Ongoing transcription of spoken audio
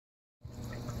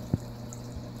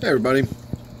Hey everybody,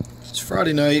 it's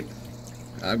Friday night.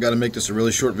 I've got to make this a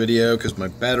really short video because my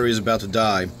battery is about to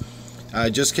die.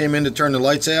 I just came in to turn the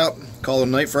lights out, call it a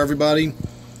night for everybody,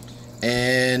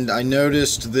 and I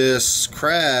noticed this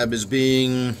crab is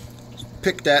being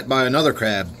picked at by another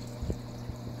crab.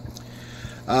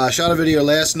 I shot a video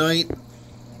last night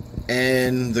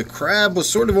and the crab was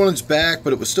sort of on its back,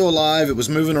 but it was still alive. It was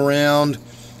moving around,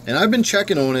 and I've been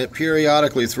checking on it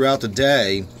periodically throughout the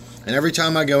day. And every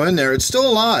time I go in there, it's still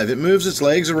alive. It moves its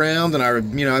legs around, and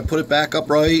I put it back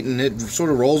upright, and it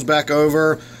sort of rolls back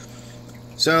over.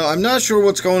 So I'm not sure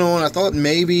what's going on. I thought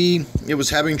maybe it was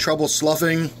having trouble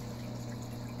sloughing.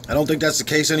 I don't think that's the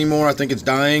case anymore. I think it's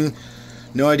dying.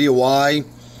 No idea why.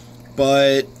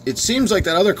 But it seems like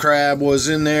that other crab was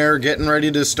in there getting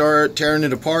ready to start tearing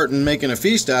it apart and making a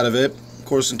feast out of it. Of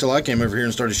course, until I came over here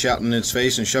and started shouting in its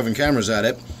face and shoving cameras at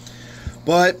it.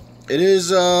 But it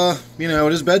is,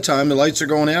 it is bedtime. The lights are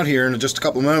going out here in just a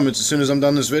couple moments. As soon as I'm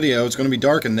done this video, it's going to be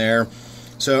dark in there.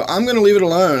 So I'm going to leave it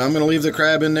alone. I'm going to leave the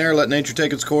crab in there, let nature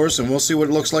take its course, and we'll see what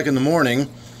it looks like in the morning.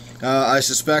 I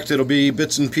suspect it'll be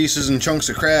bits and pieces and chunks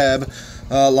of crab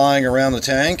lying around the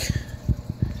tank.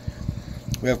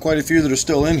 We have quite a few that are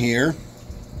still in here.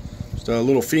 Just a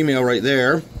little female right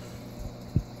there.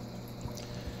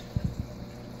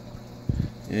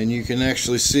 And you can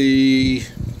actually see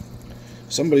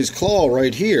somebody's claw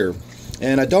right here,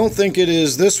 and I don't think it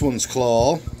is this one's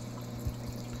claw.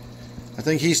 I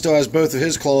think he still has both of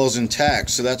his claws intact,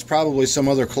 so that's probably some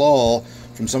other claw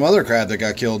from some other crab that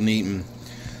got killed and eaten.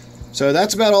 So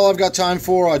that's about all I've got time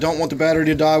for. I don't want the battery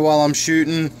to die while I'm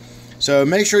shooting, so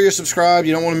make sure you're subscribed.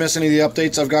 You don't want to miss any of the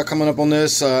updates I've got coming up on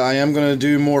this. I am going to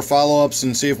do more follow-ups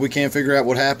and see if we can't figure out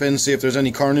what happened, see if there's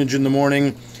any carnage in the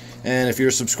morning, and if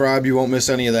you're subscribed you won't miss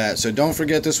any of that. So don't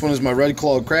forget, this one is my red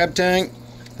clawed crab tank.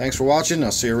 Thanks for watching.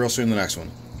 I'll see you real soon in the next one.